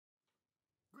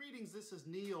Greetings, this is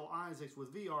Neal Isaacs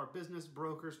with VR Business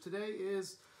Brokers. Today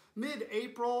is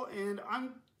mid-April and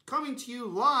I'm coming to you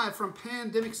live from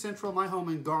Pandemic Central, my home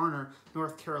in Garner,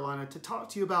 North Carolina, to talk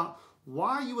to you about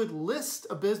why you would list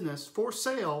a business for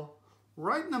sale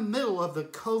right in the middle of the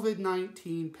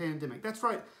COVID-19 pandemic. That's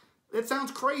right, it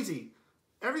sounds crazy.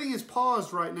 Everything is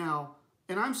paused right now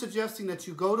and I'm suggesting that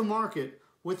you go to market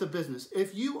with a business.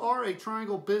 If you are a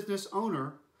Triangle business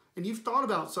owner and you've thought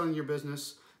about selling your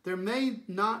business, there may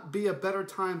not be a better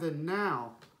time than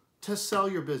now to sell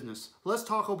your business. Let's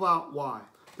talk about why.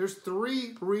 There's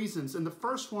three reasons, and the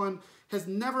first one has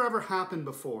never ever happened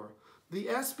before. The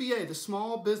SBA, the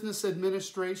Small Business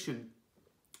Administration,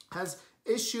 has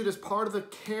issued as part of the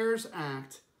CARES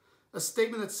Act a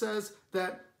statement that says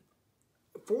that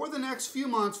for the next few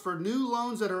months, for new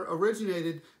loans that are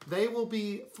originated, they will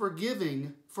be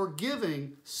forgiving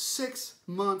 6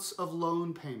 months of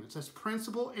loan payments. That's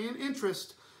principal and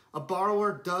interest a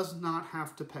borrower does not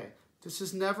have to pay. This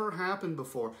has never happened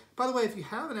before. By the way, if you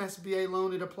have an SBA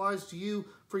loan, it applies to you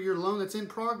for your loan that's in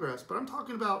progress. But I'm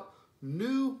talking about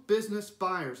new business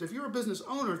buyers. If you're a business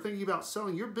owner thinking about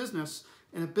selling your business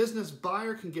and a business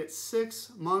buyer can get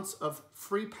 6 months of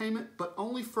free payment, but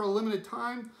only for a limited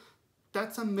time,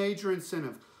 that's a major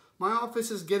incentive. My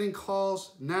office is getting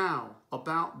calls now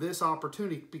about this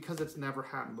opportunity because it's never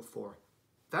happened before.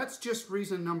 That's just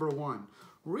reason number one.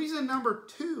 Reason number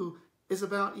two is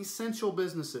about essential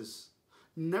businesses.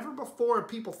 Never before have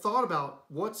people thought about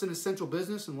what's an essential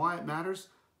business and why it matters.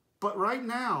 But right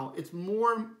now, it's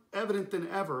more evident than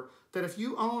ever that if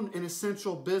you own an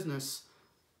essential business,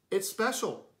 it's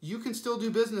special. You can still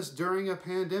do business during a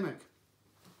pandemic.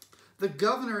 The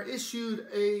governor issued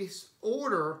an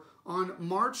order on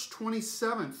March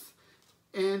 27th.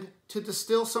 And to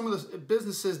distill some of the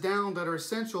businesses down that are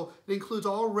essential, it includes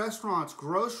all restaurants,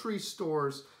 grocery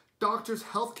stores, doctors,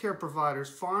 healthcare providers,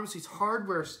 pharmacies,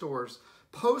 hardware stores,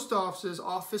 post offices,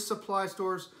 office supply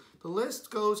stores. The list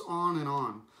goes on and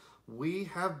on. We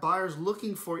have buyers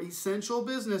looking for essential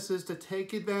businesses to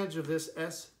take advantage of this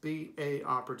SBA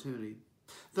opportunity.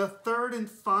 The third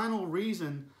and final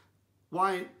reason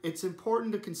why it's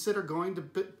important to consider going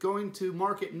to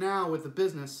market now with a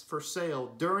business for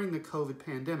sale during the COVID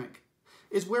pandemic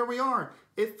is where we are.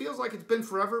 It feels like it's been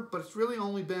forever, but it's really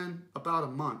only been about a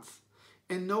month.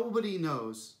 And nobody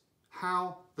knows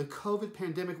how the COVID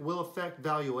pandemic will affect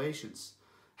valuations.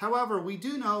 However, we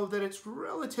do know that it's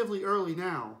relatively early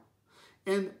now,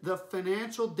 and the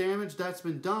financial damage that's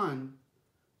been done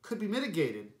could be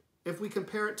mitigated if we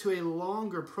compare it to a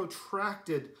longer,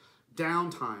 protracted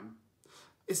downtime.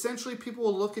 Essentially, people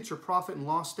will look at your profit and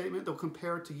loss statement. They'll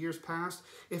compare it to years past.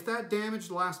 If that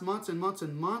damage lasts months and months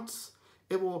and months,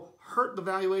 it will hurt the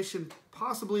valuation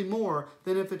possibly more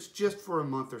than if it's just for a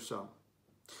month or so.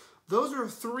 Those are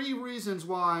three reasons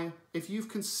why, if you've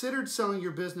considered selling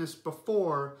your business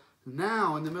before,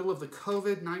 now in the middle of the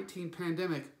COVID-19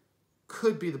 pandemic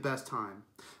could be the best time.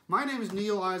 My name is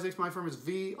Neal Isaacs. My firm is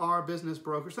VR Business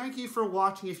Brokers. Thank you for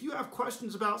watching. If you have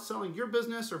questions about selling your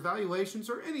business or valuations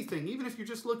or anything, even if you're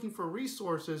just looking for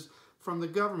resources from the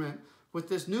government with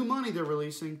this new money they're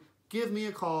releasing, give me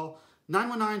a call.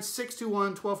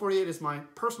 919-621-1248 is my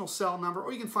personal cell number,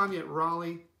 or you can find me at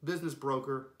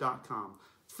RaleighBusinessBroker.com.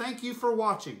 Thank you for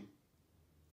watching.